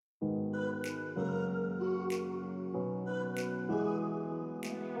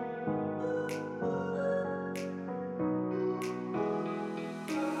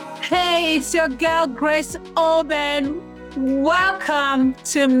it's your girl Grace Oben. Welcome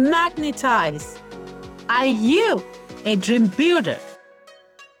to Magnetize. Are you a dream builder?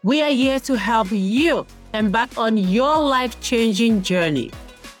 We are here to help you embark on your life-changing journey.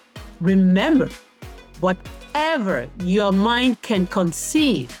 Remember, whatever your mind can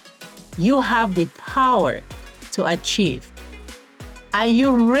conceive, you have the power to achieve. Are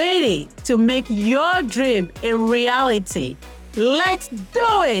you ready to make your dream a reality? Let's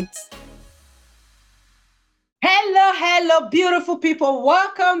do it! Hello, beautiful people.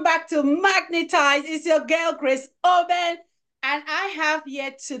 Welcome back to Magnetize. It's your girl, Grace Oben. And I have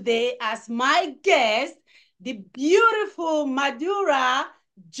here today as my guest, the beautiful Madhura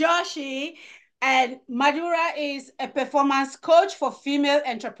Joshi. And Madhura is a performance coach for female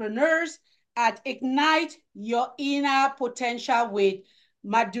entrepreneurs at Ignite Your Inner Potential with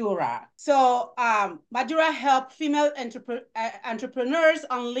Madhura. So Madhura helps female entrepreneurs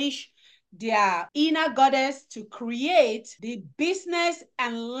unleash their inner goddess to create the business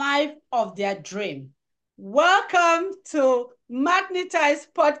and life of their dream. Welcome to Magnetize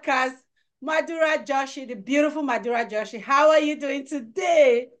Podcast, Madhura Joshi, the beautiful Madhura Joshi. How are you doing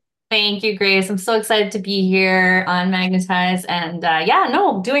today? Thank you, Grace. I'm so excited to be here on Magnetize. And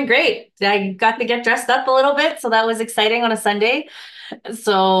doing great. I got to get dressed up a little bit, so that was exciting on a Sunday.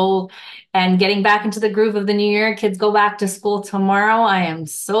 And getting back into the groove of the new year. Kids go back to school tomorrow. I am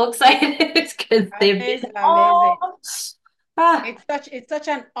so excited because they've been amazing. It's such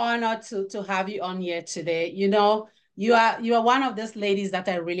an honor to have you on here today. You know, you are one of those ladies that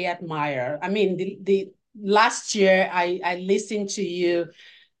I really admire. I mean, the last year I listened to you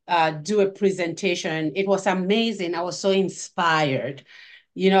do a presentation. It was amazing. I was so inspired.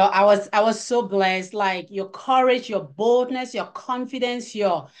 You know, I was so blessed. Like your courage, your boldness, your confidence,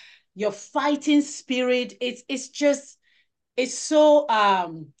 your fighting spirit. It's so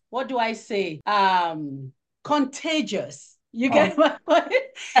what do I say? Contagious. You get my point?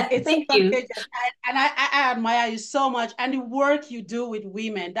 It's so Thank you. contagious. And I admire you so much. And the work you do with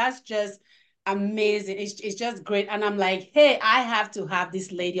women, that's just amazing. It's just great. And I'm like, hey, I have to have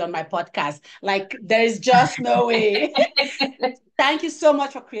this lady on my podcast. Like, there is just no way. Thank you so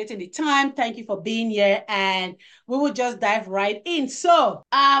much for creating the time. Thank you for being here. And we will just dive right in. So,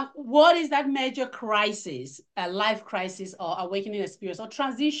 what is that major crisis, a life crisis or awakening experience or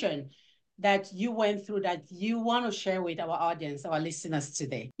transition that you went through that you want to share with our audience, our listeners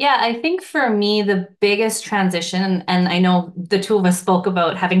today? Yeah, I think for me, the biggest transition, and I know the two of us spoke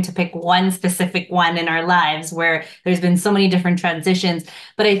about having to pick one specific one in our lives where there's been so many different transitions.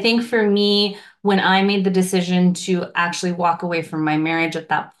 But I think for me, when I made the decision to actually walk away from my marriage at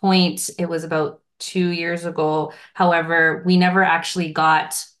that point, it was about 2 years ago. However, we never actually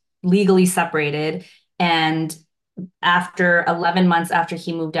got legally separated. And after 11 months after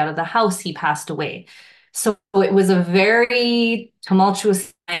he moved out of the house, he passed away. So it was a very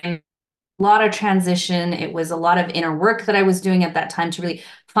tumultuous time, a lot of transition. It was a lot of inner work that I was doing at that time to really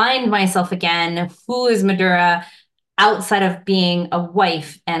find myself again. Who is Madhura outside of being a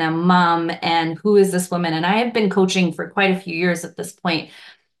wife and a mom? And who is this woman? And I have been coaching for quite a few years at this point.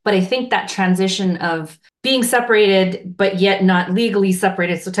 But I think that transition of being separated, but yet not legally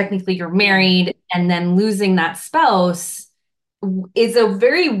separated. So technically you're married and then losing that spouse is a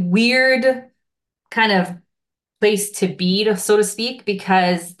very weird kind of place to be, so to speak,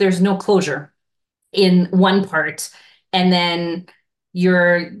 because there's no closure in one part. And then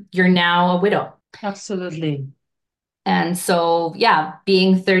you're now a widow. Absolutely. And so, yeah,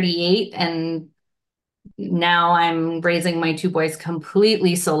 being 38 and now I'm raising my two boys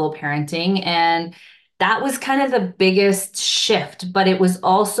completely solo parenting. And that was kind of the biggest shift. But it was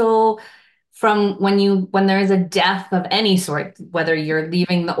also from when there is a death of any sort, whether you're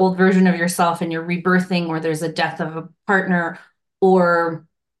leaving the old version of yourself and you're rebirthing, or there's a death of a partner or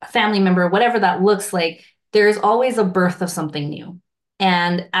a family member, whatever that looks like, there's always a birth of something new.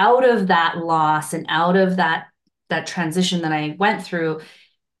 And out of that loss and out of that transition that I went through,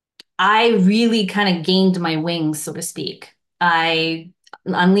 I really kind of gained my wings, so to speak. I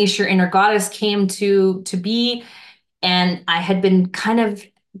Unleash Your Inner Goddess came to be, and I had been kind of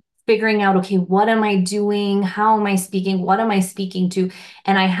figuring out, okay, what am I doing? How am I speaking? What am I speaking to?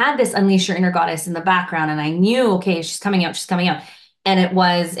 And I had this Unleash Your Inner Goddess in the background, and I knew, okay, she's coming out, she's coming out. And it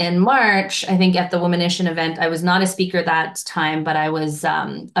was in March, I think, at the Womanition event. I was not a speaker that time, but I was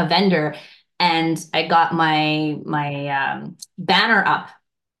a vendor, and I got my banner up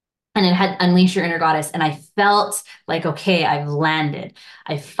and it had Unleash Your Inner Goddess. And I felt like, okay, I've landed.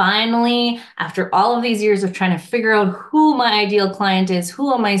 I finally, after all of these years of trying to figure out who my ideal client is,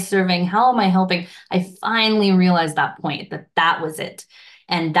 who am I serving, how am I helping, I finally realized that point, that was it.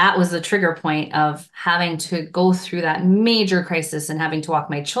 And that was the trigger point of having to go through that major crisis and having to walk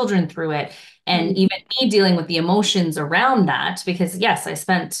my children through it. And Mhm. even me dealing with the emotions around that, because yes, I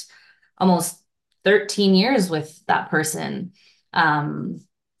spent almost 13 years with that person.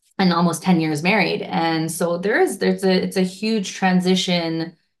 And almost 10 years married. And so it's a huge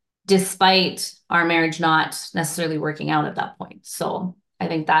transition despite our marriage not necessarily working out at that point. So I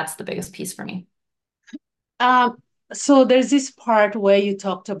think that's the biggest piece for me. Um, so there's this part where you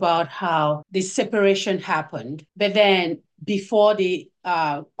talked about how the separation happened, but then before the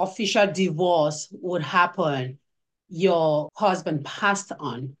official divorce would happen, your husband passed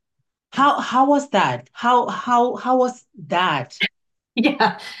on. How was that? How was that?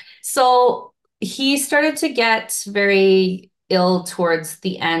 Yeah. So he started to get very ill towards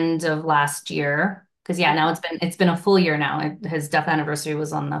the end of last year. Because yeah, now it's been a full year now. His death anniversary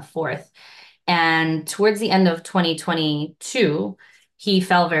was on the 4th. And towards the end of 2022, he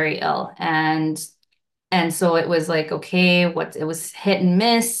fell very ill. And so it was like, okay, what it was hit and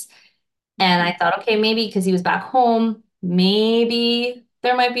miss. And I thought, okay, maybe because he was back home, maybe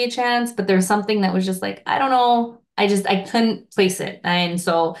there might be a chance, but there's something that was just like, I don't know. I couldn't place it. And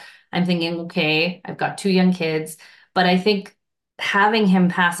so I'm thinking, okay, I've got two young kids, but I think having him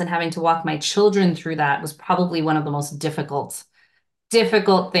pass and having to walk my children through that was probably one of the most difficult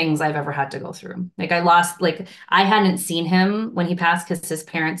things I've ever had to go through. Like I hadn't seen him when he passed because his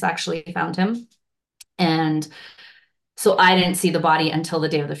parents actually found him. And so I didn't see the body until the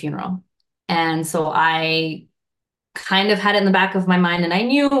day of the funeral. And so I kind of had it in the back of my mind. And I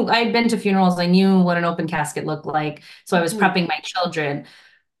knew I'd been to funerals, I knew what an open casket looked like. So I was Mhm. prepping my children.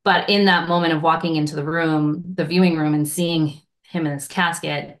 But in that moment of walking into the room, the viewing room, and seeing him in his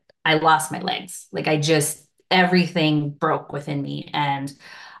casket, I lost my legs. Like everything broke within me. And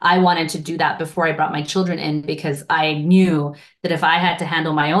I wanted to do that before I brought my children in because I knew that if I had to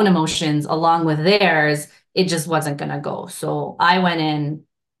handle my own emotions along with theirs, it just wasn't going to go. So I went in,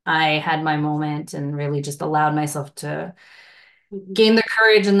 I had my moment and really just allowed myself to Mhm. gain the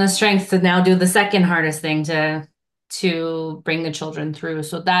courage and the strength to now do the second hardest thing to bring the children through.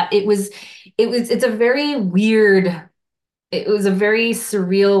 So that it's a very weird, it was a very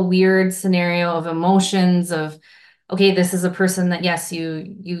surreal, weird scenario of emotions of, okay, this is a person that yes,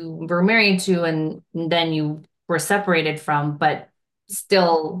 you were married to and then you were separated from, but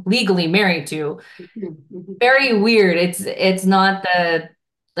still legally married to. Mhm. Mhm. Very weird. It's not the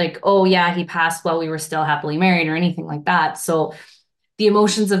like, oh yeah, he passed while we were still happily married or anything like that. So the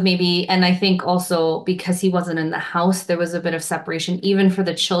emotions of maybe, and I think also because he wasn't in the house, there was a bit of separation even for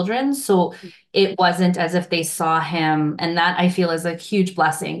the children. So it wasn't as if they saw him, and that I feel is a huge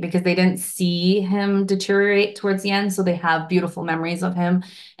blessing because they didn't see him deteriorate towards the end. So they have beautiful memories of him,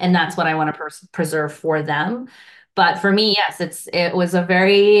 and that's what I want to preserve for them. But for me, yes, it was a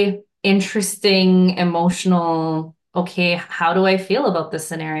very interesting, emotional, okay, how do I feel about this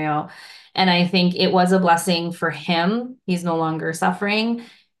scenario? And I think it was a blessing for him. He's no longer suffering.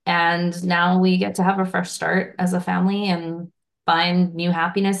 And now we get to have a fresh start as a family and find new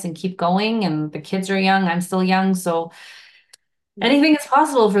happiness and keep going. And the kids are young. I'm still young. So anything is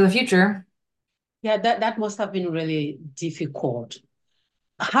possible for the future. Yeah, that must have been really difficult.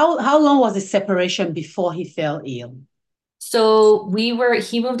 How long was the separation before he fell ill?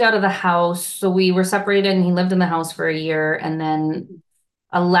 He moved out of the house. So we were separated and he lived in the house for a year. And then Mhm.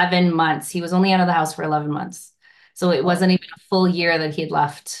 11 months. He was only out of the house for 11 months. So it Oh. wasn't even a full year that he'd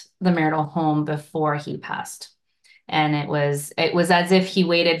left the marital home before he passed. And it was as if he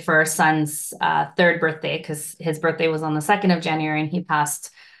waited for our son's third birthday because his birthday was on the 2nd of January and he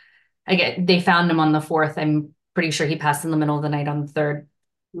passed. Again, they found him on the 4th. I'm pretty sure he passed in the middle of the night on the 3rd.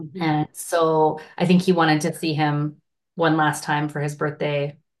 Mhm. And so I think he wanted to see him one last time for his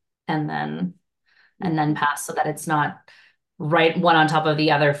birthday and then Mhm. pass so that it's not right one on top of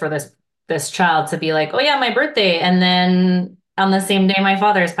the other for this child to be like, oh yeah, my birthday, and then on the same day my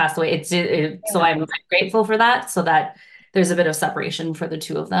father has passed away. So Yeah. I'm grateful for that, so that there's a bit of separation for the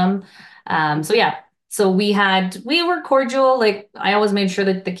two of them. So yeah, so we were cordial. Like I always made sure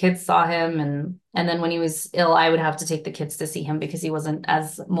that the kids saw him, and then when he was ill, I would have to take the kids to see him because he wasn't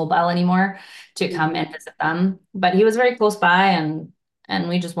as mobile anymore to come Mhm. and visit them. But he was very close by, and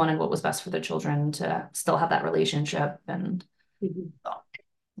we just wanted what was best for the children to still have that relationship. And Mhm. so,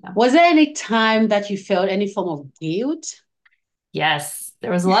 yeah. Was there any time that you felt any form of guilt? Yes,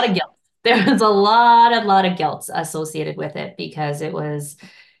 there was a lot of guilt. There was a lot of guilt associated with it because there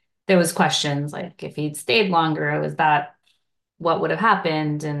was questions like if he'd stayed longer, was that what would have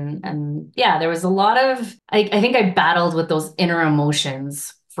happened? And yeah, there was a lot of I think I battled with those inner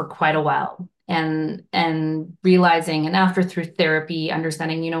emotions for quite a while. and realizing, and after through therapy,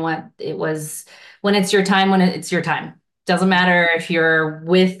 understanding, you know what, it was when it's your time, when it's your time. Doesn't matter if you're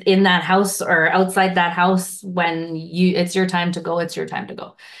within that house or outside that house, when you it's your time to go, it's your time to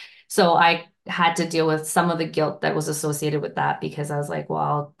go. So I had to deal with some of the guilt that was associated with that because I was like,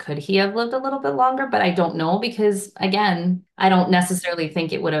 well, could he have lived a little bit longer? But I don't know because, again, I don't necessarily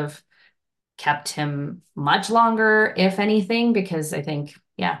think it would have kept him much longer, if anything, because I think,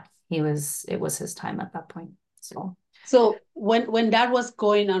 yeah, it was his time at that point. So, So when that was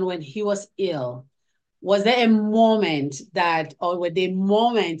going on, when he was ill, was there a moment that, or were there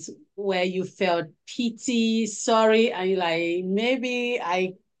moments where you felt pity, sorry, and you're like, maybe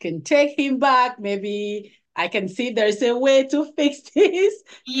I can take him back, maybe I can see if there's a way to fix this,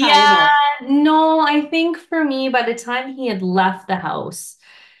 kind yeah, of. no, I think for me, by the time he had left the house,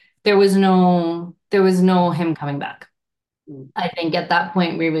 there was no him coming back. Mm, I think at that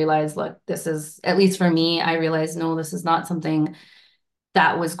point we realized, look, this is, at least for me, I realized, no, this is not something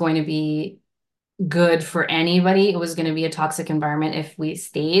that was going to be good for anybody. It was going to be a toxic environment if we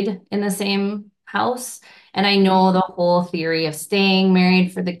stayed in the same house. And I know the whole theory of staying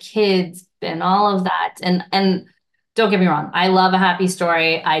married for the kids and all of that. And don't get me wrong, I love a happy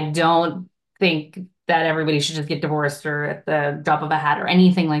story. I don't think that everybody should just get divorced or at the drop of a hat or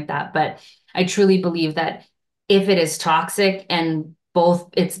anything like that. But I truly believe that if it is toxic and both,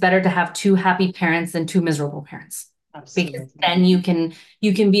 it's better to have two happy parents than two miserable parents because absolutely. then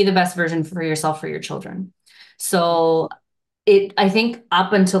you can be the best version for yourself for your children. So it I think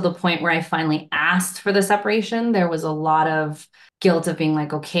up until the point where I finally asked for the separation, there was a lot of guilt of being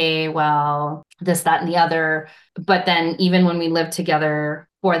like, okay, well, this, that, and the other. But then even when we lived together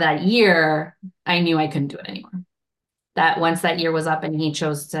for that year, I knew I couldn't do it anymore. That once that year was up and he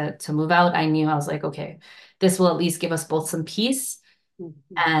chose to move out, I knew I was like, okay, this will at least give us both some peace Mhm.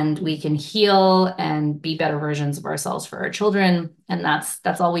 and we can heal and be better versions of ourselves for our children. And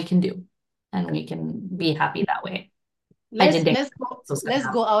that's all we can do. And we can be happy that way. I let's did think let's go this was going to let's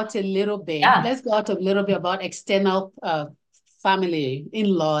happen. go out a little bit. Yeah. Let's go out a little bit about external family,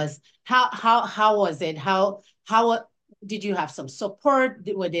 in-laws. How was it? How did you have some support?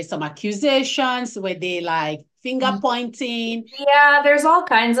 Were there some accusations? Were they like finger pointing? Yeah, there's all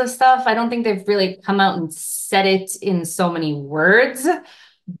kinds of stuff. I don't think they've really come out and said it in so many words,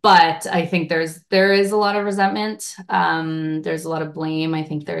 but I think there is a lot of resentment. There's a lot of blame. I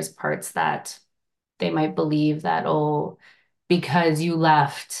think there's parts that they might believe that, oh, because you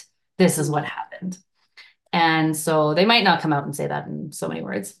left, this is what happened. And so they might not come out and say that in so many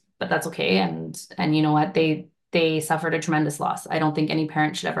words, but that's okay. And you know what? They suffered a tremendous loss. I don't think any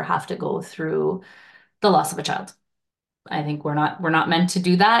parent should ever have to go through the loss of a child. I think we're not meant to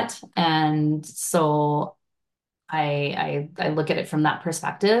do that. And so I look at it from that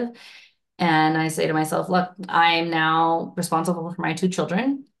perspective. And I say to myself, look, I'm now responsible for my two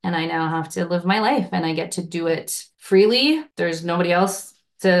children, and I now have to live my life, and I get to do it freely. There's nobody else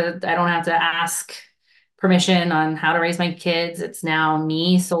I don't have to ask permission on how to raise my kids. It's now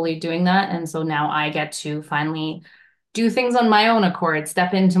me solely doing that. And so now I get to finally do things on my own accord,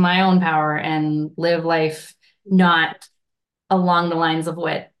 step into my own power and live life not along the lines of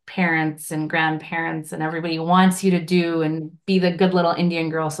what parents and grandparents and everybody wants you to do and be the good little Indian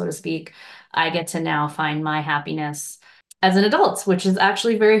girl, so to speak. I get to now find my happiness as an adult, which is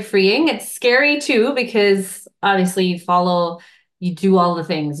actually very freeing. It's scary too, because obviously you do all the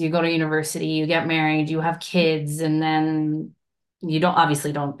things. You go to university, you get married, you have kids, and then you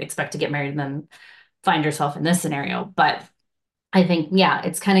don't expect to get married and then find yourself in this scenario. But I think, yeah,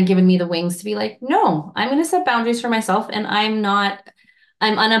 it's kind of given me the wings to be like, no, I'm going to set boundaries for myself and I'm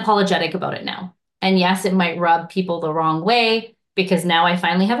unapologetic about it now. And yes, it might rub people the wrong way because now I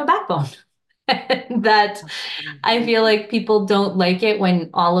finally have a backbone that I feel like people don't like it when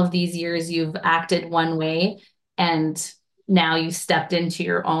all of these years you've acted one way and now you stepped into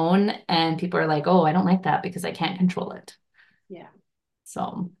your own and people are like, oh, I don't like that because I can't control it. Yeah.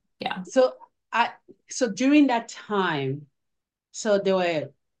 So, yeah. So I so during that time, so there were,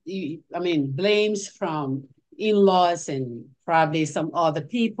 I mean, blames from in-laws and probably some other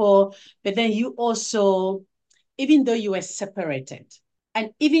people, but then you also, even though you were separated, and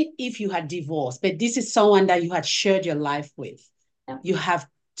even if you had divorced, but this is someone that you had shared your life with, Yeah. you have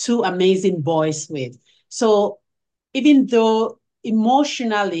two amazing boys with. So even though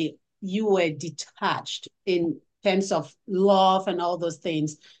emotionally you were detached in terms of love and all those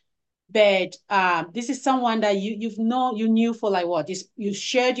things, but this is someone that you knew for like what, you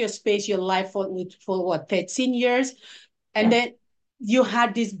shared your space, your life for what, 13 years, and Yeah. then you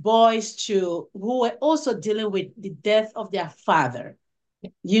had these boys too who were also dealing with the death of their father.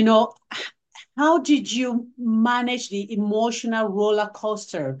 You know, How did you manage the emotional roller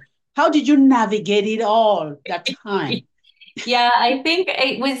coaster? How did you navigate it all that time? Yeah, I think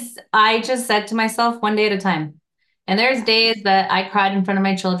I just said to myself one day at a time. And there's days that I cried in front of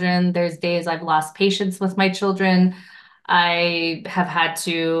my children. There's days I've lost patience with my children. I have had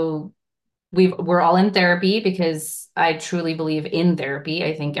to, we're all in therapy because I truly believe in therapy.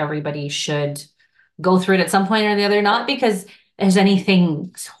 I think everybody should go through it at some point or the other, not because there's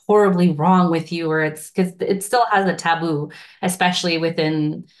anything horribly wrong with you or it's because it still has a taboo, especially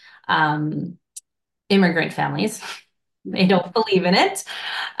within um, immigrant families. They don't believe in it.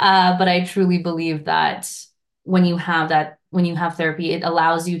 But I truly believe that when you have therapy, it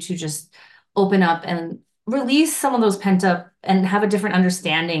allows you to just open up and release some of those pent up and have a different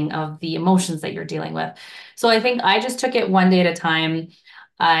understanding of the emotions that you're dealing with. So I think I just took it one day at a time.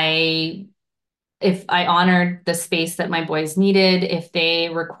 I if I honored the space that my boys needed, if they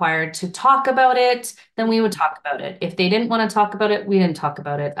required to talk about it, then we would talk about it. If they didn't want to talk about it, we didn't talk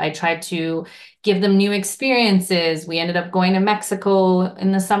about it. I tried to give them new experiences. We ended up going to Mexico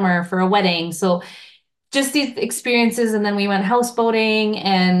in the summer for a wedding. So just these experiences. And then we went houseboating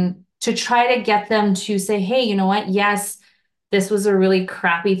and to try to get them to say, hey, you know what? Yes, this was a really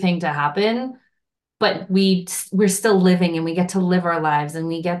crappy thing to happen, but we're still living and we get to live our lives and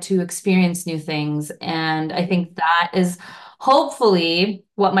we get to experience new things. And I think that is hopefully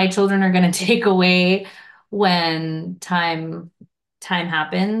what my children are going to take away when time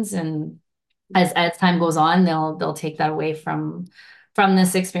happens. And as time goes on, they'll take that away from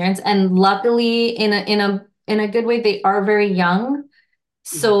this experience. And luckily, in a good way, they are very young,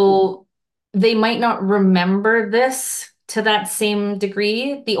 so they might not remember this to that same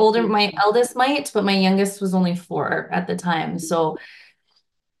degree. My eldest might, but my youngest was only 4 at the time. So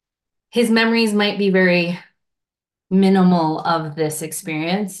his memories might be very minimal of this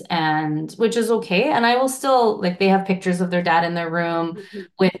experience, and which is okay. And I will still, like, they have pictures of their dad in their room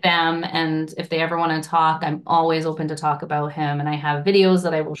with them, and if they ever want to talk, I'm always open to talk about him. And I have videos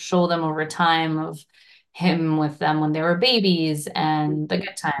that I will show them over time of him with them when they were babies and the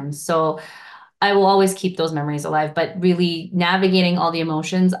good times. So I will always keep those memories alive, but really navigating all the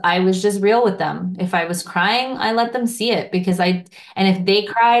emotions, I was just real with them. If I was crying, I let them see it and if they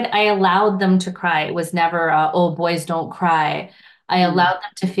cried, I allowed them to cry. It was never, oh, boys don't cry. I allowed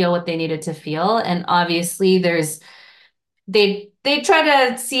them to feel what they needed to feel. And obviously they try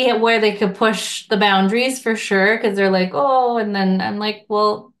to see where they could push the boundaries for sure, because they're like, oh, and then I'm like,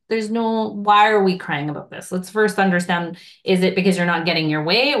 well, why are we crying about this? Let's first understand, is it because you're not getting your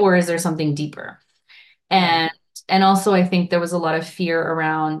way, or is there something deeper? Right. And and also I think there was a lot of fear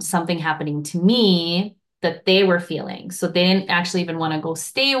around something happening to me that they were feeling. So they didn't actually even want to go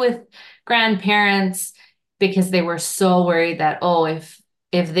stay with grandparents because they were so worried that, oh, if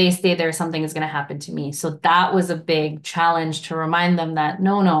they stay there, something is going to happen to me. So that was a big challenge to remind them that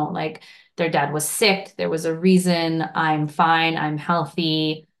no, like their dad was sick. There was a reason. I'm fine. I'm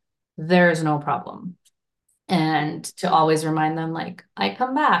healthy. There's no problem. And to always remind them, like, I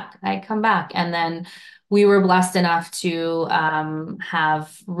come back. And then we were blessed enough to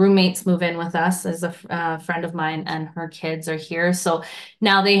have roommates move in with us as a friend of mine, and her kids are here. So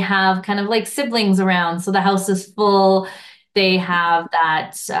now they have kind of like siblings around. So the house is full. They have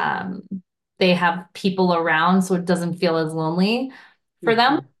they have people around, so it doesn't feel as lonely for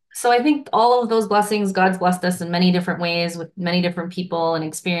them. So I think all of those blessings, God's blessed us in many different ways with many different people and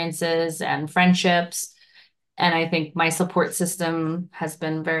experiences and friendships. And I think my support system has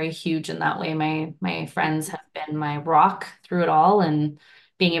been very huge in that way. My friends have been my rock through it all, and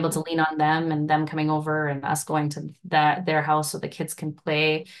being able to lean on them and them coming over and us going to their house so the kids can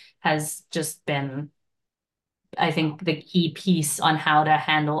play has just been, I think, the key piece on how to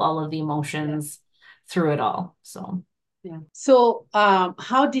handle all of the emotions through it all. So Yeah. So,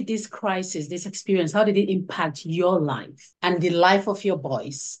 how did this crisis, this experience, how did it impact your life and the life of your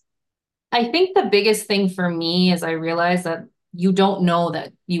boys? I think the biggest thing for me is I realized that you don't know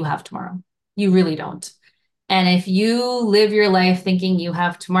that you have tomorrow. You really don't. And if you live your life thinking you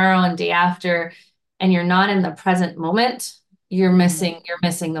have tomorrow and day after, and you're not in the present moment, you're missing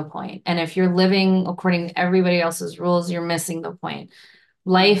the point. And if you're living according to everybody else's rules, you're missing the point.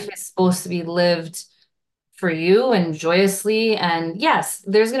 Life is supposed to be lived for you and joyously. And yes,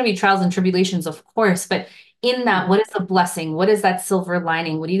 there's going to be trials and tribulations, of course, but in that, what is the blessing? What is that silver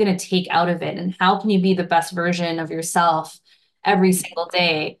lining? What are you going to take out of it? And how can you be the best version of yourself every single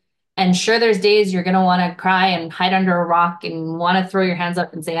day? And sure, there's days you're going to want to cry and hide under a rock and want to throw your hands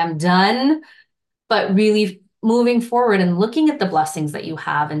up and say, I'm done. But really moving forward and looking at the blessings that you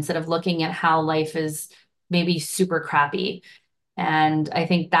have instead of looking at how life is maybe super crappy. And I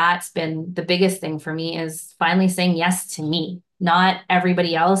think that's been the biggest thing for me is finally saying yes to me, not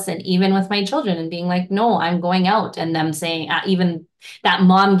everybody else. And even with my children and being like, no, I'm going out. And them saying, even that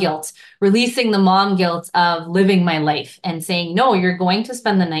mom guilt, releasing the mom guilt of living my life and saying, no, you're going to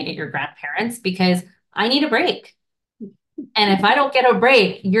spend the night at your grandparents because I need a break. And if I don't get a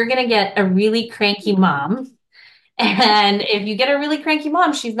break, you're going to get a really cranky mom. And if you get a really cranky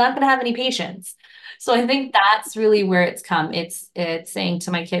mom, she's not going to have any patience. So I think that's really where it's come. It's saying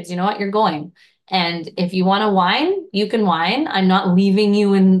to my kids, you know what, you're going. And if you want to whine, you can whine. I'm not leaving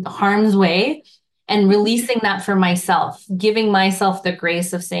you in harm's way and releasing that for myself, giving myself the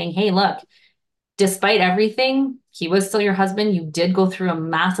grace of saying, hey, look, despite everything, he was still your husband. You did go through a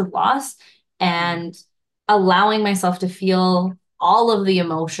massive loss and allowing myself to feel all of the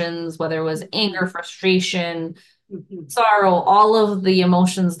emotions, whether it was anger, frustration, Mhm. sorrow, all of the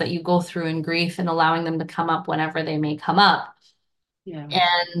emotions that you go through in grief and allowing them to come up whenever they may come up. Yeah.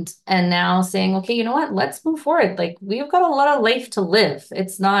 And now saying, okay, you know what? Let's move forward. Like we've got a lot of life to live.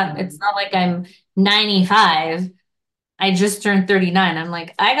 It's not like I'm 95. I just turned 39. I'm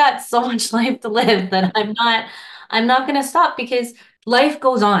like, I got so much life to live that I'm not going to stop because life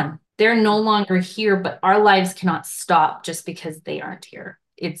goes on. They're no longer here, but our lives cannot stop just because they aren't here.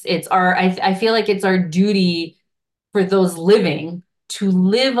 I feel like it's our duty for those living to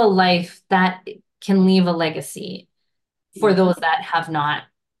live a life that can leave a legacy for Mhm. those that have not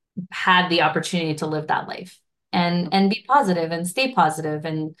had the opportunity to live that life and be positive and stay positive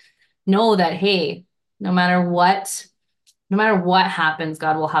and know that, hey, no matter what no matter what happens,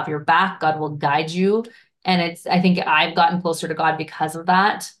 God will have your back. God will guide you. And I think I've gotten closer to God because of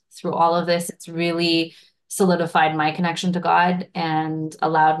that. Through all of this, it's really solidified my connection to God and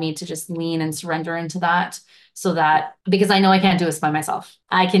allowed me to just lean and surrender into that. So that because I know I can't do this by myself,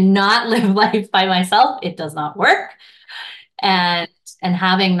 I cannot live life by myself. It does not work. And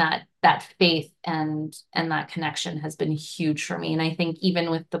having that faith and that connection has been huge for me. And I think even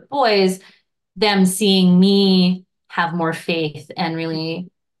with the boys, them seeing me have more faith and really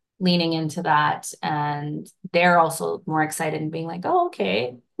leaning into that. And they're also more excited and being like, oh,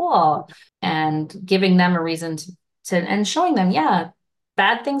 okay, cool. And giving them a reason and showing them, yeah,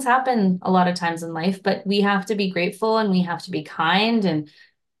 bad things happen a lot of times in life, but we have to be grateful and we have to be kind and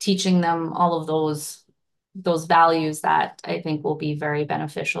teaching them all of those values that I think will be very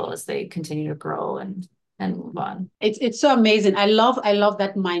beneficial as they continue to grow and move on. It's so amazing. I love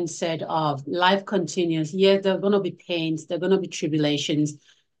that mindset of life continues. Yes, there are gonna be pains, there are gonna be tribulations,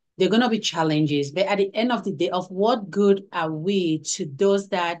 there are gonna be challenges. But at the end of the day, of what good are we to those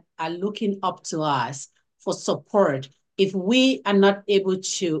that are looking up to us for support if we are not able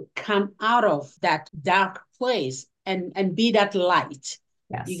to come out of that dark place and be that light?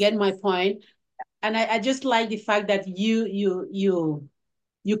 You Yes. get my point? And I just like the fact that you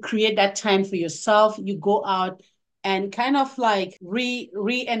create that time for yourself. You go out and kind of like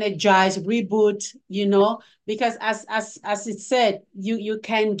re-energize, reboot, because as it said, you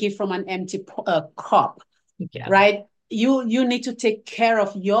can give from an empty cup, Yeah. right? You need to take care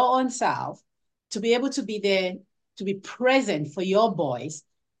of your own self to be able to be there, to be present for your boys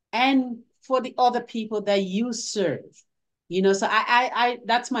and for the other people that you serve. So I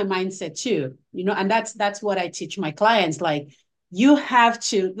that's my mindset too. And that's what I teach my clients. Like, you have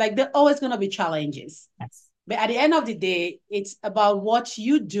to, like, there are always going to be challenges, Yes. but at the end of the day, it's about what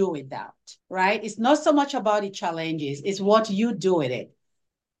you do with that, right? It's not so much about the challenges, it's what you do with it.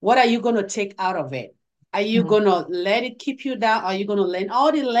 What are you going to take out of it? Are you Mhm. going to let it keep you down? Are you going to learn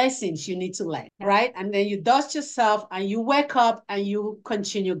all the lessons you need to learn, Yeah. right? And then you dust yourself and you wake up and you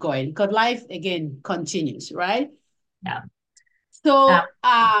continue going, because life again continues, right? Yeah. So,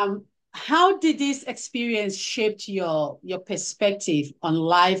 how did this experience shape your perspective on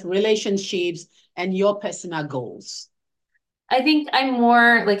life, relationships, and your personal goals? I think I'm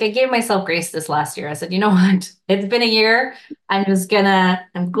more like I gave myself grace this last year. I said, you know what? It's been a year. I'm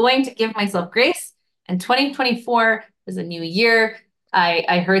going to give myself grace. And 2024 is a new year.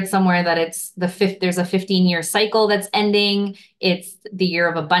 I heard somewhere that it's there's a 15-year cycle that's ending. It's the year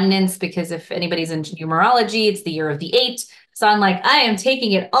of abundance because if anybody's into numerology, it's the year of the eight. So I'm like, I am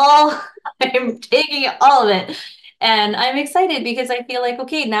taking it all. I'm taking all of it. And I'm excited because I feel like,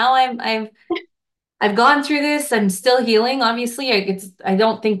 okay, now I've gone through this. I'm still healing. Obviously, I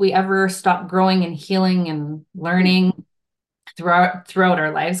don't think we ever stop growing and healing and learning throughout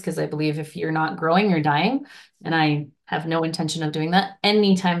our lives because I believe if you're not growing, you're dying. And I have no intention of doing that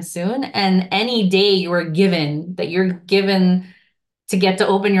anytime soon. And any day you're given to get to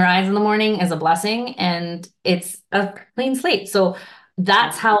open your eyes in the morning is a blessing and it's a clean slate. So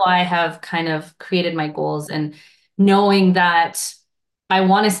that's how I have kind of created my goals and knowing that I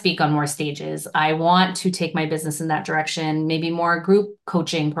want to speak on more stages. I want to take my business in that direction, maybe more group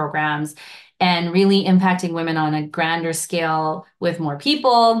coaching programs, and really impacting women on a grander scale with more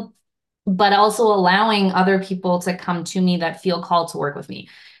people, but also allowing other people to come to me that feel called to work with me.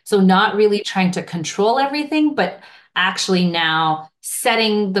 So, not really trying to control everything, but actually now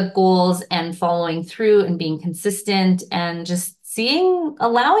setting the goals and following through and being consistent and just seeing,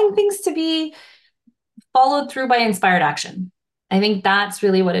 allowing things to be followed through by inspired action. I think that's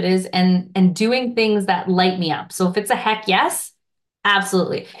really what it is, and doing things that light me up. So if it's a heck yes,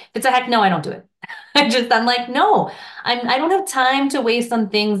 absolutely. If it's a heck no, I don't do it. I'm like, no, I don't have time to waste on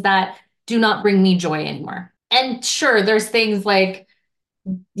things that do not bring me joy anymore. And sure, there's things like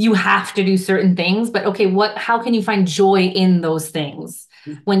you have to do certain things, but okay, how can you find joy in those things?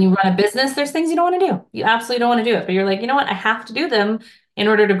 When you run a business, there's things you don't want to do. You absolutely don't want to do it, but you're like, you know what? I have to do them in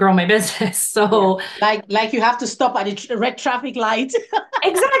order to grow my business. Yeah. So Like you have to stop at the red traffic light.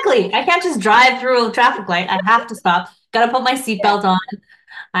 exactly. I can't just drive through a traffic light. I have to stop. Got to put my Yeah. seatbelt on.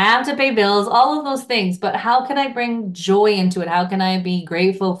 I have to pay bills, all of those things. But how can I bring joy into it? How can I be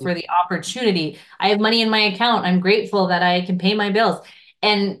grateful for the opportunity? I have money in my account. I'm grateful that I can pay my bills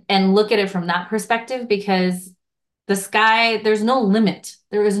and look at it from that perspective because the sky, there's no limit.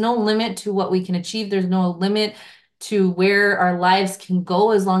 There is no limit to what we can achieve. There's no limit to where our lives can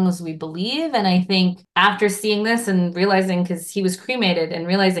go as long as we believe. And I think after seeing this and realizing, because he was cremated and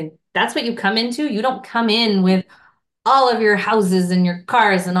realizing that's what you come into, you don't come in with all of your houses and your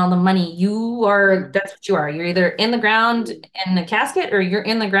cars and all the money. You are, Mm, that's what you are. You're either in the ground mm, in a casket or you're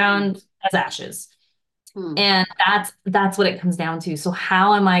in the mm, ground as ashes. mm, And that's what it comes down to. So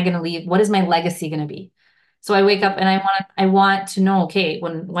how am I going to leave? What is my legacy going to be? So I wake up mm, and I want to know, okay,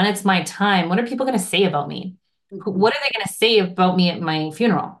 when it's my time, what are people going to say about me? mhm, What are they going to say about me at my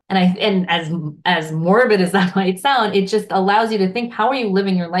funeral? And as morbid as that might sound, it just allows you to think, how are you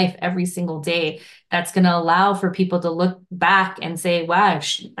living your life every single day? That's going to allow for people to look back and say, wow,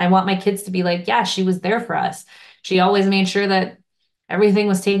 I want my kids to be like, yeah, she was there for us. She always made sure that everything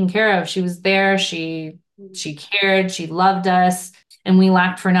was taken care of. She was there. mm. She cared, she loved us, and we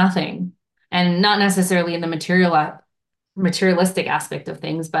lacked for nothing. And not necessarily in the materialistic aspect of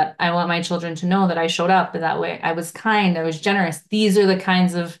things, but I want my children to know that I showed up that way. I was kind, I was generous. These are the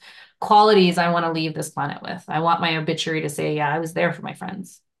kinds of qualities I want to leave this planet with. I want my obituary to say, yeah, I was there for my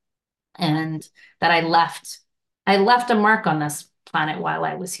friends and that I left a mark on this planet while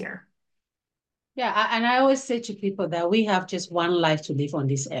I was here. Yeah, and I always say to people that we have just one life to live on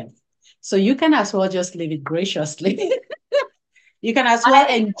this earth. So you can as well just live it graciously. You can as well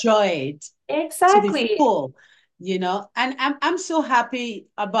I enjoy it to the exactly. full, you know. And I'm so happy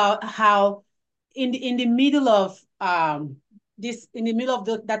about how in the middle of this in the middle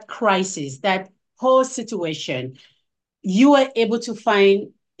of that crisis, that whole situation, you were able to find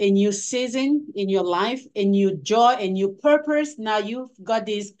a new season in your life, a new joy, a new purpose. Now you've got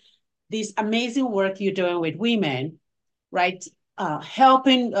this amazing work you're doing with women, right?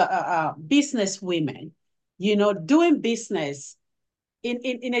 Helping business women, you know, doing business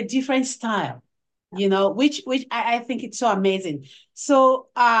in a different style, you know, which I think it's so amazing. So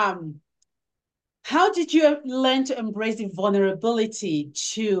how did you learn to embrace the vulnerability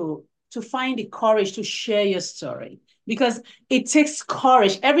to find the courage to share your story? Because it takes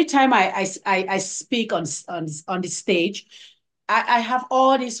courage. Every time I speak on the stage, I have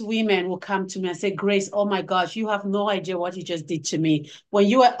all these women who come to me and say, Grace, oh my gosh, you have no idea what you just did to me. When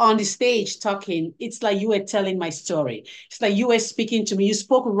you were on the stage talking, it's like you were telling my story. It's like you were speaking to me. You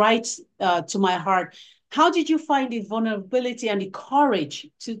spoke right to my heart. How did you find the vulnerability and the courage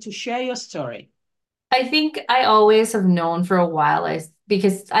to share your story? I think I always have known for a while,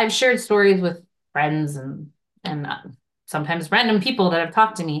 because I've shared stories with friends and sometimes random people that have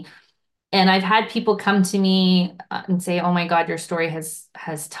talked to me, and I've had people come to me and say, "Oh my God, your story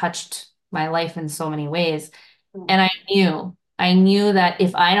has touched my life in so many ways." Mm, And I knew that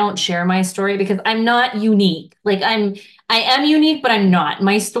if I don't share my story, because I'm not unique, like I am unique, but I'm not.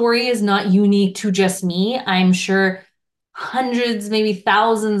 My story is not unique to just me. I'm sure hundreds, maybe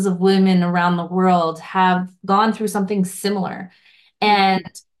thousands of women around the world have gone through something similar. And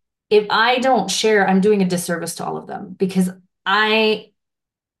mm, if I don't share, I'm doing a disservice to all of them because I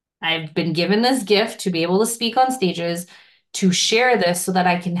I've been given this gift to be able to speak on stages, to share this so that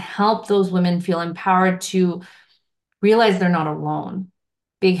I can help those women feel empowered to realize they're not alone.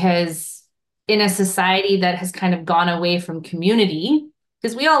 Because in a society that has kind of gone away from community,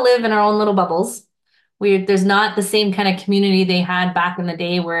 because we all live in our own little bubbles, there's not the same kind of community they had back in the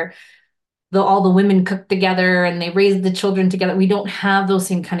day where all the women cooked together and they raised the children together. We don't have those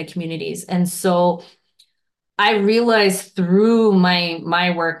same kind of communities. And so I realized through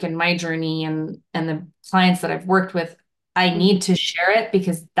my work and my journey and the clients that I've worked with, I need Mhm. to share it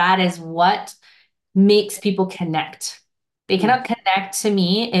because that is what makes people connect. They Yeah. cannot connect to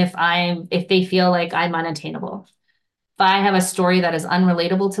me if they feel like I'm unattainable. If I have a story that is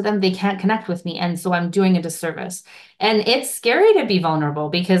unrelatable to them, they can't connect with me. And so I'm doing a disservice. And it's scary to be vulnerable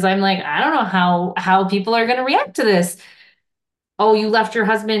because I'm like, I don't know how people are going to react to this. Oh, you left your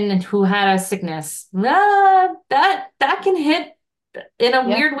husband who had a sickness. That can hit in a Yeah.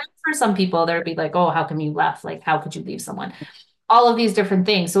 weird way for some people. They'd be like, oh, how come you left? Like, how could you leave someone? All of these different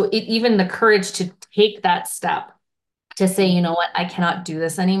things. So even the courage to take that step to say, Yeah. you know what, I cannot do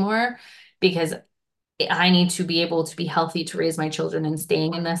this anymore because I need to be able to be healthy to raise my children, and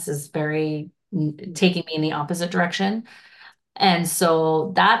staying in this is very taking me in the opposite direction. And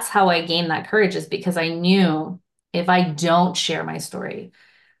so that's how I gained that courage, is because I knew if I don't share my story,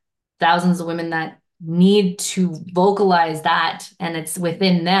 thousands of women that need to vocalize that and it's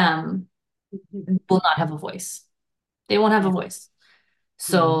within them will not have a voice. They won't have a Yeah. voice. Yeah.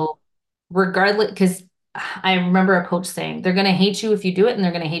 So regardless, because I remember a coach saying, they're going to hate you if you do it, and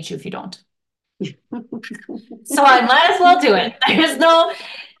they're going to hate you if you don't. So I might as well do it.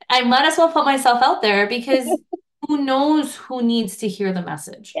 I might as well put myself out there because who knows who needs to hear the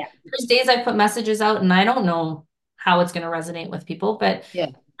message. Yeah. There's days I put messages out and I don't know how it's going to resonate with people, but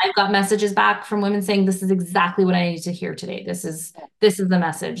Yeah. I've got messages back from women saying this is exactly what I need to hear today. This is the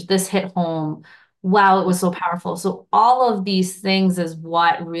message. This hit home. Wow, it was so powerful. So all of these things is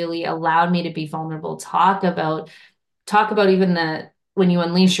what really allowed me to be vulnerable, talk about even the when you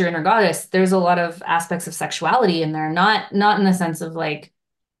unleash your inner goddess, there's a lot of aspects of sexuality in there, not in the sense of like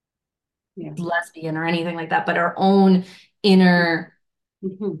Yeah. lesbian or anything like that, but our own inner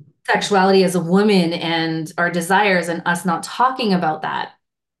Mhm. sexuality as a woman and our desires, and us not talking about that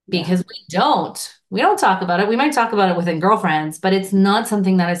Yeah. because we don't talk about it. We might talk about it within girlfriends, but it's not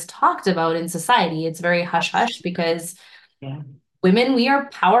something that is talked about in society. It's very hush hush because Yeah. women, we are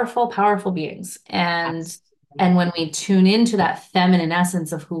powerful, powerful beings. And Absolutely. when we tune into that feminine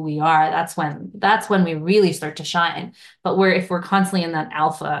essence of who we are, that's when we really start to shine. But if we're constantly in that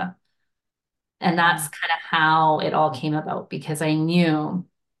alpha, and Yeah. that's kind of how it all came about, because I knew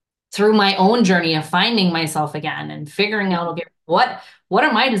through my own journey of finding myself again and figuring out, okay, what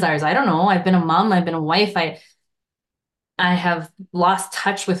are my desires? I don't know. I've been a mom, I've been a wife, I have lost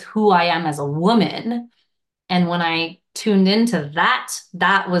touch with who I am as a woman. And when I tuned into that,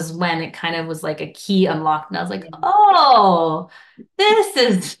 that was when it kind of was like a key unlocked. And I was like, Yeah. oh, this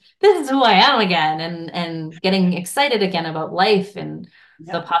is who I am again. And getting excited again about life and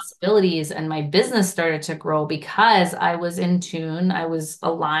the Yeah. possibilities. And my business started to grow because I was in tune, I was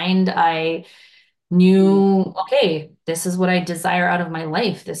aligned, I Mm. knew, okay, this is what I desire out of my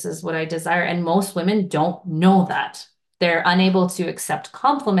life. This is what I desire. And most women don't know that. They're unable to accept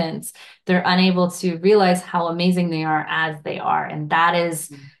compliments. They're unable to realize how amazing they are as they are. And that is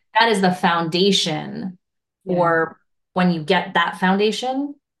the foundation Yeah. for when you get that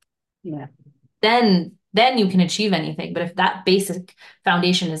foundation, Yeah. then you can achieve anything. But if that basic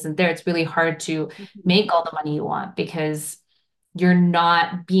foundation isn't there, it's really hard to make all the money you want because you're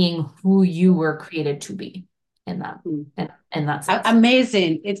not being who you were created to be in that Mm. in that sense.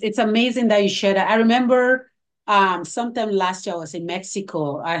 Amazing. It's amazing that you share that. I remember sometime last year I was in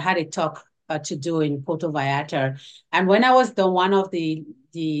Mexico. I had a talk to do in Puerto Vallarta. And when I was done, one of the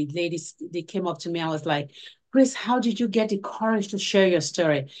ladies, they came up to me. I was like, Chris, how did you get the courage to share your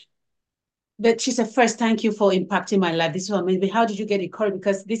story? But she said, first, thank you for impacting my life. This is what made me. How did you get the courage?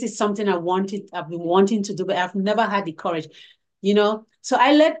 Because this is something I've been wanting to do, but I've never had the courage, you know. So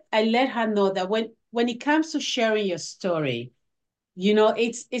I let her know that when it comes to sharing your story,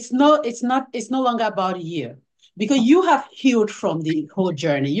 it's no longer about you because you have healed from the whole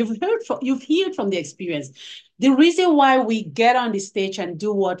journey. You've healed from the experience. The reason why we get on the stage and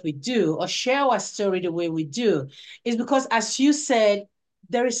do what we do or share our story the way we do is because, as you said,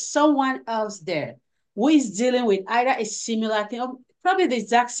 there is someone else there who is dealing with either a similar thing or probably the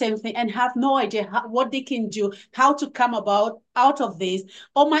exact same thing and have no idea what they can do, how to come about out of this,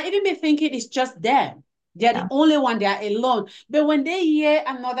 or might even be thinking it's just them. They're the Yeah. only one, they are alone. But when they hear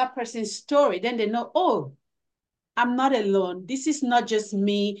another person's story, then they know, oh, I'm not alone. This is not just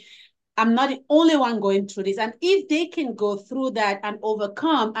me. I'm not the only one going through this. And if they can go through that and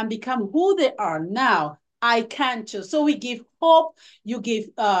overcome and become who they are now, I can too. So we give hope, you give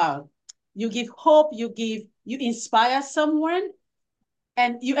hope, you inspire someone,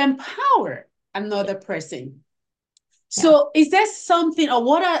 and you empower another person. Yeah. So is there something, or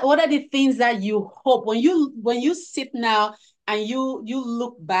what are the things that you hope when you sit now and you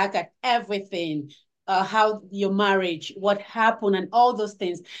look back at everything, how your marriage, what happened, and all those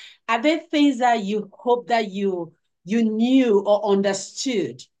things, are there things that you hope that you knew or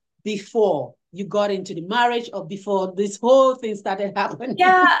understood before you got into the marriage or before this whole thing started Yeah, happening?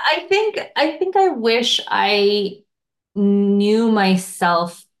 I think I wish I knew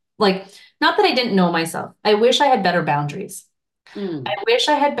myself, like, not that I didn't know myself. I wish I had better boundaries. I Mm, wish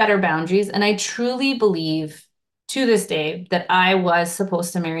I had better boundaries, and I truly believe to this day that I was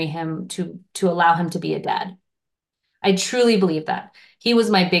supposed to marry him to allow him to be a dad. I truly believe that. He was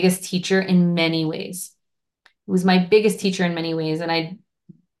my biggest teacher in many ways. He was my biggest teacher in many ways, and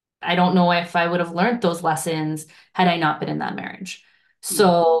I don't know if I would have learned those lessons had I not been in that marriage.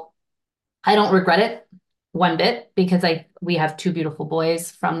 mm, So I don't regret it one bit because I we have two beautiful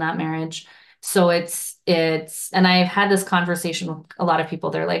boys from that marriage. So it's and I've had this conversation with a lot of people.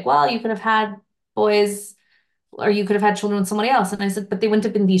 They're like, well, you could have had boys or you could have had children with somebody else. And I said, but they wouldn't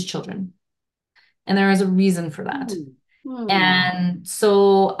have been these children. And there is a reason for that. mm, mm, And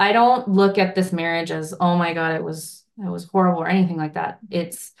so I don't look at this marriage as, oh my God, it was horrible or anything like that.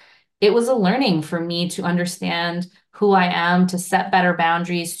 It was a learning for me to understand who I am, to set better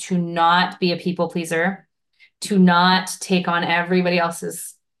boundaries, to not be a people pleaser, to not take on everybody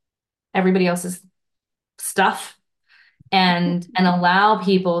else's stuff and allow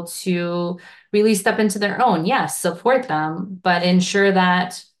people to really step into their own. Yes, support them, but ensure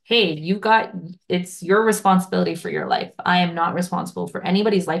that, hey, it's your responsibility for your life. I am not responsible for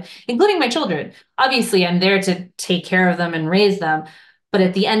anybody's life, including my children. Obviously, I'm there to take care of them and raise them, but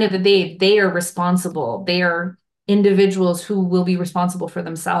at the end of the day, they are responsible. They are individuals who will be responsible for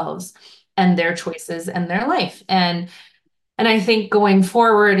themselves and their choices and their life. And I think going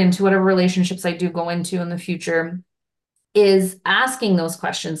forward into whatever relationships I do go into in the future, is asking those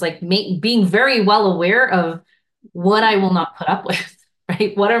questions, like being very well aware of what I will not put up with,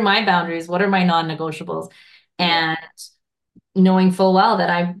 right? What are my boundaries? What are my non-negotiables? yeah. And knowing full well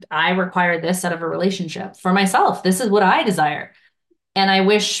that I require this out of a relationship for myself. This is what I desire. And I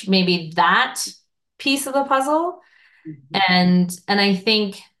wish maybe that piece of the puzzle. Mhm, And I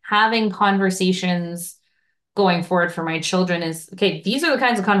think having conversations going forward for my children is okay, these are the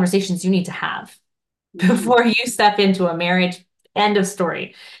kinds of conversations you need to have mhm. before you step into a marriage. End of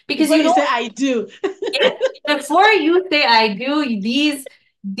story. Because Before you you don't, say I do. yeah, before you say I do,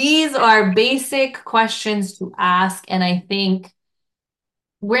 these are basic questions to ask. And I think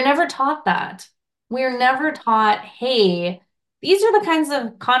we're never taught that. We're never taught, hey, these are the kinds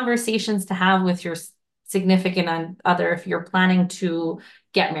of conversations to have with your significant other if you're planning to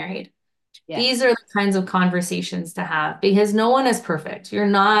get married. Yeah, These are the kinds of conversations to have because no one is perfect.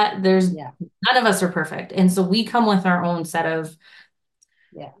 yeah, None of us are perfect. And so we come with our own set of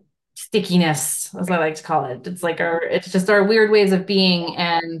yeah, stickiness, as I like to call it. It's just our weird ways of being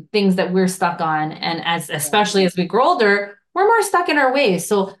and things that we're stuck on. And yeah, especially as we grow older, we're more stuck in our ways.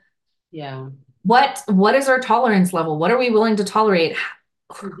 So yeah. what is our tolerance level? What are we willing to tolerate?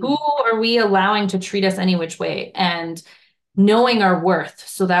 Who Mhm. are we allowing to treat us any which way? And knowing our worth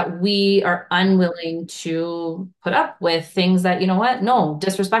so that we are unwilling to put up with things that, you know what? No,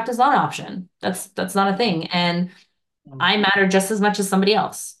 disrespect is not an option. That's not a thing. And Yeah, I matter just as much as somebody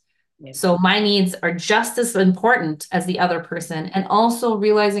else. yeah. So my needs are just as important as the other person. And also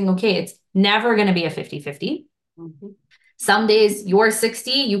realizing, okay, it's never going to be a 50-50. Mhm. Some days you're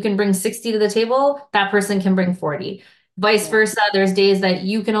 60, you can bring 60 to the table, that person can bring 40. Vice Yeah, versa, there's days that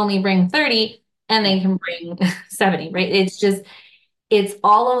you can only bring 30 and yeah, they can bring 70, right? It's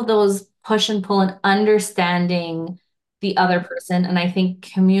all of those push and pull and understanding the other person. And I think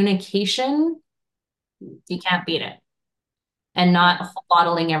communication, you can't beat it and yeah, not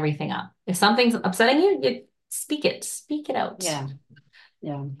bottling everything up. If something's upsetting you, you speak it out. yeah,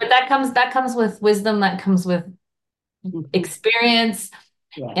 yeah. But that comes with wisdom, that comes with Mhm. experience.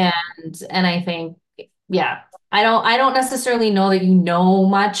 Yeah, And I think, yeah, I don't necessarily know that you know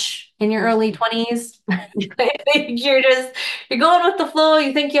much in your early mhm. 20s. I think you're going with the flow.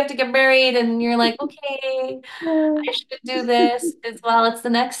 You think you have to get married and you're like, okay, I should do this as well. It's the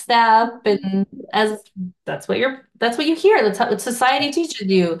next step. And as that's what you hear. That's what society teaches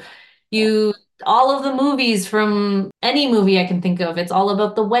you. Yeah, You all of the movies from any movie I can think of, it's all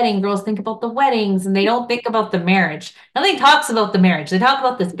about the wedding. Girls think about the weddings and they don't think about the marriage. Nothing talks about the marriage. They talk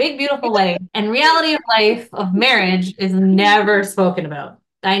about this big, beautiful wedding. And reality of life of marriage is never spoken about.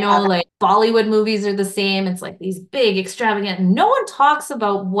 I know yeah, like Bollywood movies are the same. It's like these big, extravagant. No one talks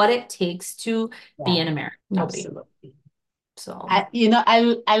about what it takes to be yeah, in a marriage. Nobody. absolutely. So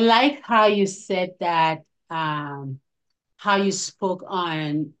I like how you said that, how you spoke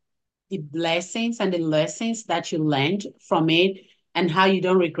on the blessings and the lessons that you learned from it and how you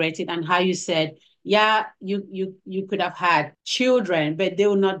don't regret it and how you said Yeah, you could have had children, but they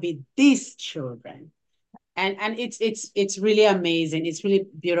will not be these children. And it's really amazing. It's really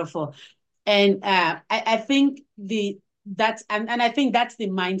beautiful. And I think and I think that's the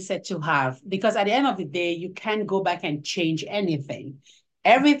mindset to have, because at the end of the day, you can't go back and change anything.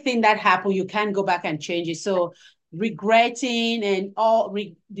 Everything that happened, you can't go back and change it. So regretting and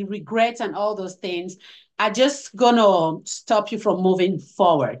the regrets and all those things are just gonna stop you from moving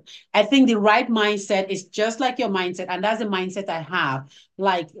forward. I think the right mindset is just like your mindset, and that's the mindset I have.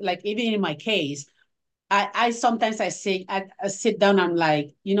 Like even in my case, I sometimes I sit down. I'm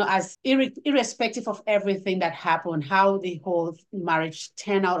like, as irrespective of everything that happened, how the whole marriage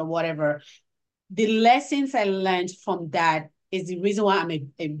turned out or whatever, the lessons I learned from that is the reason why I'm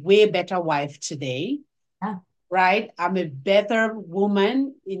a way better wife today. Yeah, Right? I'm a better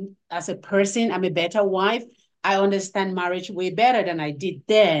woman as a person. I'm a better wife. I understand marriage way better than I did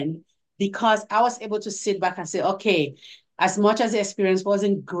then, because I was able to sit back and say, okay, as much as the experience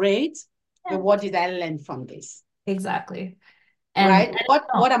wasn't great, but yeah, what did I learn from this? exactly. And Right? What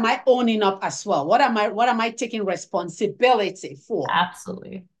no, am I owning up as well? What am I taking responsibility for?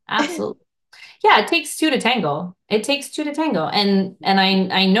 absolutely. Absolutely. Yeah, it takes two to tango. It takes two to tango. And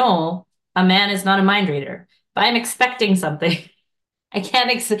I know a man is not a mind reader, but I'm expecting something. I can't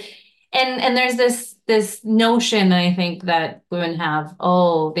and there's this notion I think that women have,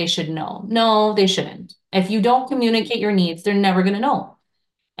 oh, they should know. No, they shouldn't. If you don't communicate your needs, they're never going to know.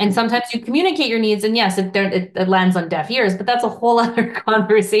 And sometimes you communicate your needs, and yes, it lands on deaf ears, but that's a whole other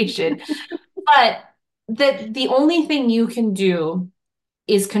conversation. But the only thing you can do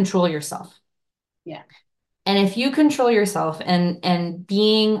is control yourself. Yeah. And if you control yourself and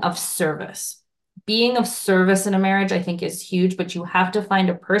being of service in a marriage, I think is huge, but you have to find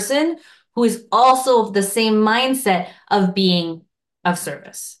a person who is also of the same mindset of being of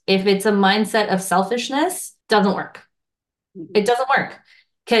service. If it's a mindset of selfishness, doesn't work. It doesn't work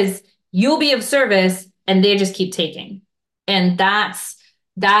because you'll be of service and they just keep taking. And that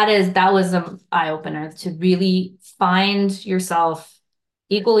was an eye opener to really find yourself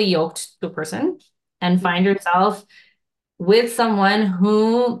equally yoked to a person and find yourself with someone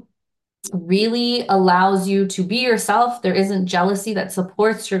who really allows you to be yourself. There isn't jealousy, that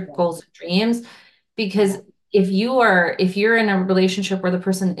supports your Yeah. goals and dreams. Because Yeah. if you're in a relationship where the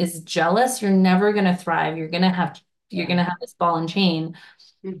person is jealous, you're never going to thrive. You're Yeah. going to have this ball and chain.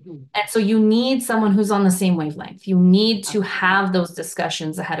 Mm-hmm. And so you need someone who's on the same wavelength. You need to Absolutely. have those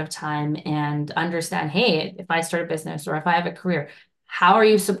discussions ahead of time and understand, hey, if I start a business or if I have a career, how are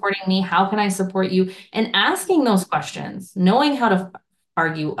you supporting me? How can I support you? And asking those questions, knowing how to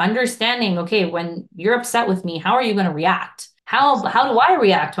argue, understanding, okay, when you're upset with me, how are you going to react? How do I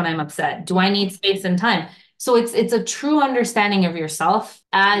react when I'm upset? Do I need space and time? So it's a true understanding of yourself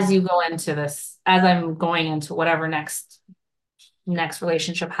as Yeah. you go into this, as I'm going into whatever next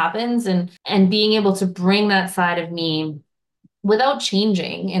relationship happens, and being able to bring that side of me without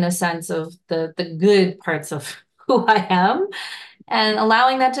changing in a sense of the good parts of who I am, and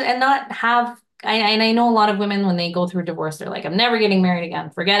allowing that to and not have and I know a lot of women when they go through divorce, they're like, I'm never getting married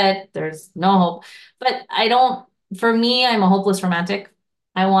again, forget it, there's no hope. But I don't, for me, I'm a hopeless romantic.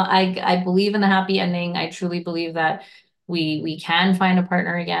 I believe in the happy ending. I truly believe that we can find a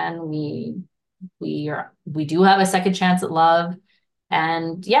partner again. We do have a second chance at love.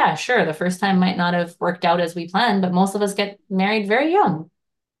 And yeah, sure, the first time might not have worked out as we planned, but most of us get married very young.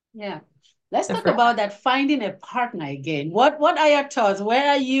 Yeah. Let's The talk first about that, finding a partner again. What are your thoughts?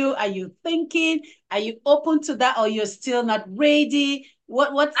 Where are you? Are you thinking? Are you open to that, or you're still not ready?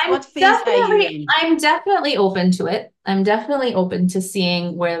 What phase are you in? I'm definitely open to it. I'm definitely open to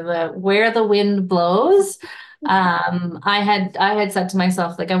seeing where the wind blows. I had said to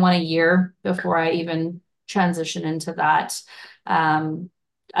myself, like, I want a year before I even transition into that. Um,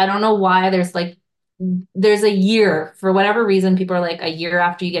 I don't know why there's a year for whatever reason. People are like a year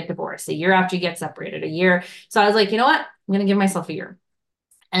after you get divorced, a year after you get separated, a year. So I was like, you know what? I'm gonna give myself a year.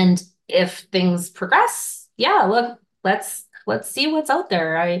 And if things progress, yeah, look, let's see what's out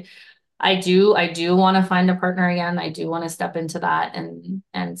there. I do want to find a partner again. I do want to step into that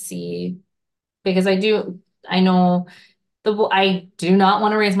and see, because I know I do not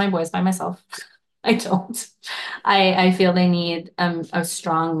want to raise my boys by myself. I don't. I feel they need a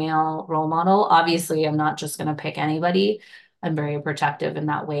strong male role model. Obviously, I'm not just going to pick anybody. I'm very protective in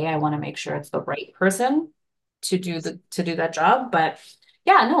that way. I want to make sure it's the right person to do that job. But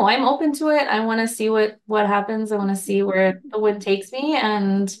yeah, no, I'm open to it. I want to see what happens. I want to see where the wind takes me,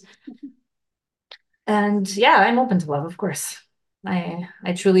 and yeah, I'm open to love, of course.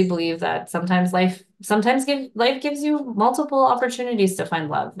 I truly believe that life gives you multiple opportunities to find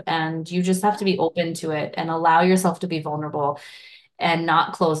love, and you just have to be open to it and allow yourself to be vulnerable and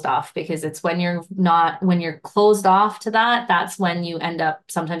not closed off, because it's when you're closed off to that, that's when you end up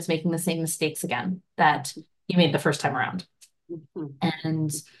sometimes making the same mistakes again that you made the first time around.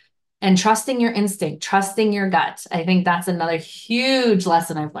 Mhm. And trusting your instinct, trusting your gut. I think that's another huge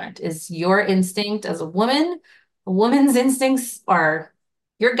lesson I've learned is your instinct as a woman's instincts are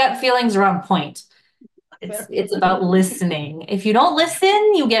your gut feelings are on point. It's about listening. If you don't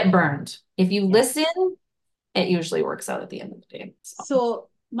listen, you get burned. If you Yes. listen, it usually works out at the end of the day. So So,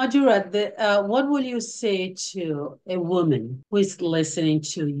 Majura, what will you say to a woman who is listening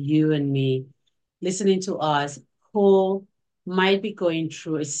to you and me, listening to us, who might be going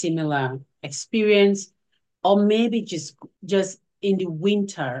through a similar experience, or maybe just in the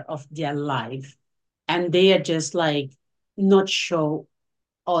winter of their life, and they are just like not sure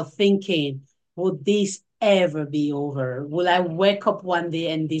or thinking, would this ever be over? Will I wake up one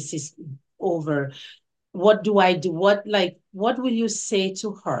day and this is over? What do I do? What will you say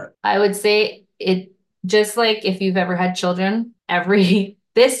to her? I would say it just like if you've ever had children,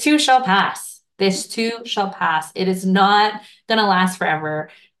 this too shall pass. This too shall pass. It is not going to last forever.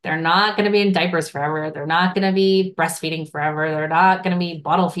 They're not going to be in diapers forever. They're not going to be breastfeeding forever. They're not going to be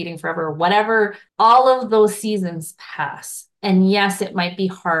bottle feeding forever. Whatever, all of those seasons pass. And yes, it might be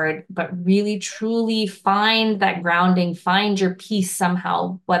hard, but really truly find that grounding, find your peace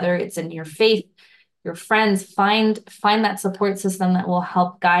somehow, whether it's in your faith, your friends, find that support system that will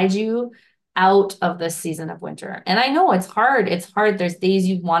help guide you out of this season of winter. And I know it's hard. It's hard. There's days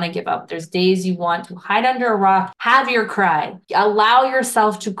you want to give up. There's days you want to hide under a rock, have your cry. Allow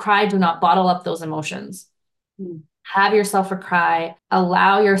yourself to cry. Do not bottle up those emotions. Mm. Have yourself a cry.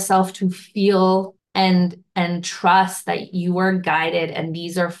 Allow yourself to feel and trust that you are guided and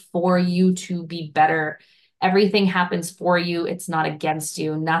these are for you to be better. Everything happens for you. It's not against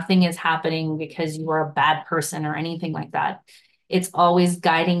you. Nothing is happening because you are a bad person or anything like that. It's always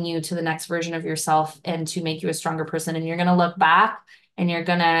guiding you to the next version of yourself and to make you a stronger person. And you're going to look back and you're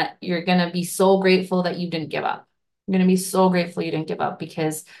going to be so grateful that you didn't give up. You're going to be so grateful you didn't give up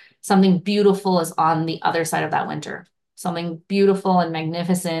because something beautiful is on the other side of that winter. Something beautiful and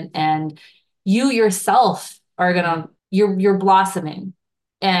magnificent, and you yourself are Mm. gonna you're blossoming,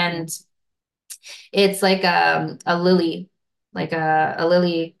 Yeah. and it's like a lily, like a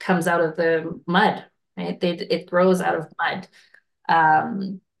lily comes out of the mud, right? It grows out of mud.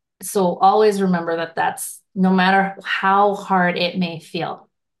 Um, so always remember that that's no matter how hard it may feel,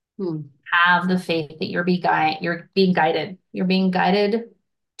 Mm. have the faith that you're being guided. You're being guided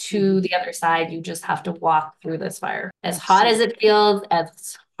to Mm. the other side. You just have to walk through this fire. As hot as Absolutely. it feels,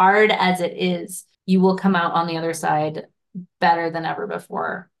 as hard as it is, you will come out on the other side better than ever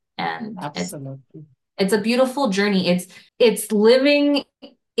before. And Absolutely. it's a beautiful journey. It's living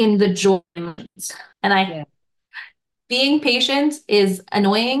in the joy. And I Yeah. being patient is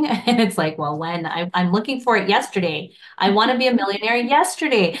annoying. And it's like, well, I'm looking for it yesterday. I want to be a millionaire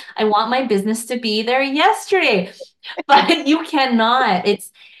yesterday. I want my business to be there yesterday. But you cannot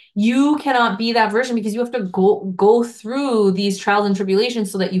be that version because you have to go through these trials and tribulations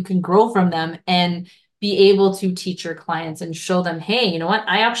so that you can grow from them and be able to teach your clients and show them, hey, you know what?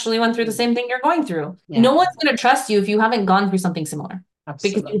 I actually went through the same thing you're going through. Yeah. No one's going to trust you if you haven't gone through something similar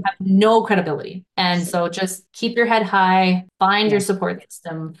because you Absolutely. have no credibility. And so just keep your head high, find your Yeah. support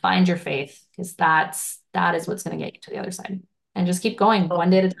system, find your faith, because that is what's going to get you to the other side. And just keep going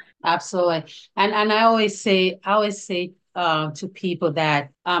one day at a time. Absolutely. And I always say to people that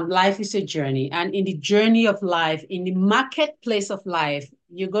life is a journey. And in the journey of life, in the marketplace of life,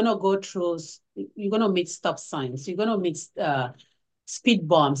 you're gonna meet stop signs. You're gonna meet speed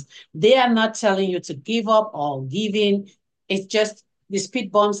bumps. They are not telling you to give up or give in. It's just the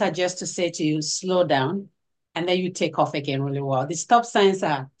speed bumps are just to say to you, slow down, and then you take off again really well. The stop signs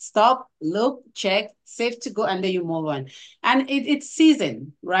are stop, look, check, safe to go, and then you move on. And it's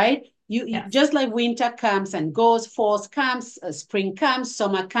season, right? You Yes. just like winter comes and goes, fall comes, spring comes,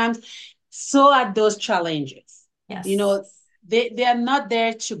 summer comes. So are those challenges. You Yes. know, they are not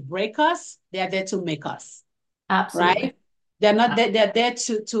there to break us; they are there to make us, Absolutely. right? They're not there, they're there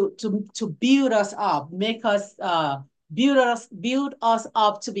to build us up, make us build us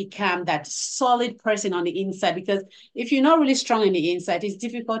up to become that solid person on the inside. Because if you're not really strong on the inside, it's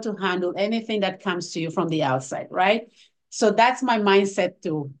difficult to handle anything that comes to you from the outside, right? So that's my mindset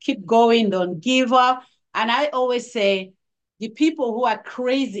to keep going, don't give up. And I always say the people who are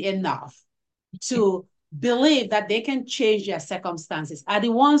crazy enough to believe that they can change their circumstances are the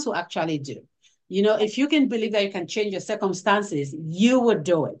ones who actually do. You know, if you can believe that you can change your circumstances, you would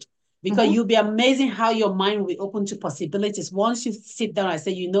do it because Mhm. you'll be amazing how your mind will be open to possibilities. Once you sit down and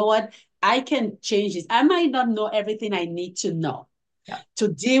say, you know what, I can change this. I might not know everything I need to know Yeah. to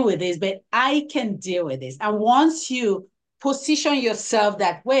deal with this, but I can deal with this. And once you position yourself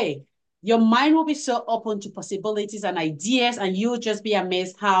that way, your mind will be so open to possibilities and ideas, and you'll just be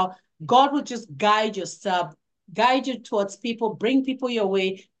amazed how God will just guide yourself, guide you towards people, bring people your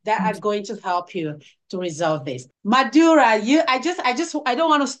way that are going to help you to resolve this. Madura, I don't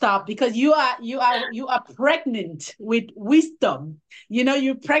want to stop because you are pregnant with wisdom. You know,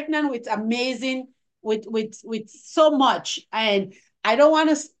 you're pregnant with amazing, with so much. And I don't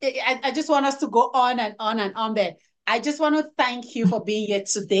want to, I just want us to go on and on and on there. I just want to thank you for being here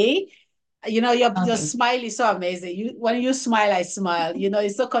today. You know, your Okay. smile is so amazing. When you smile, I smile. You know,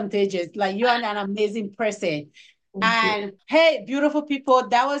 it's so contagious. Like you're an amazing person. Thank you. And hey, beautiful people,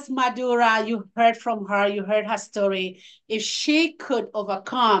 that was Madura. You heard from her, you heard her story. If she could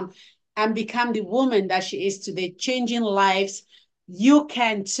overcome and become the woman that she is today, changing lives, you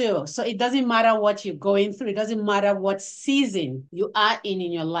can too. So it doesn't matter what you're going through, it doesn't matter what season you are in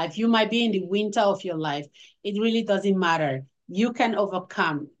your life. You might be in the winter of your life. It really doesn't matter. You can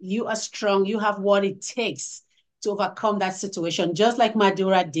overcome. You are strong. You have what it takes to overcome that situation, just like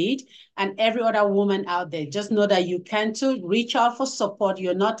Madura did, and every other woman out there. Just know that you can too. Reach out for support.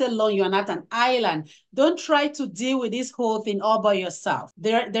 You're not alone. You're not an island. Don't try to deal with this whole thing all by yourself.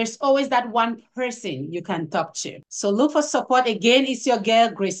 There's always that one person you can talk to. So look for support. Again, it's your girl,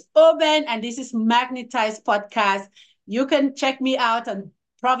 Grace Oben, and this is Magnetize Podcast. You can check me out on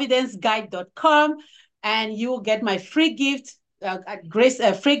providenceguide.com, and you will get my free gift,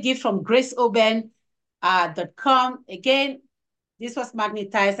 free gift from graceoben.com. Again, this was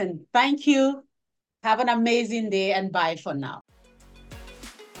Magnetized, and thank you. Have an amazing day, and bye for now.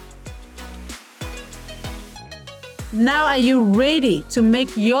 Now, are you ready to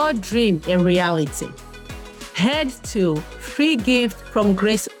make your dream a reality? Head to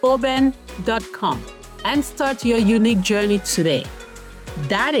freegiftfromgraceoben.com and start your unique journey today.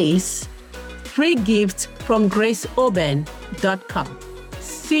 That is freegiftfromgraceoben.com.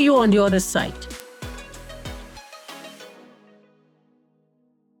 See you on the other side.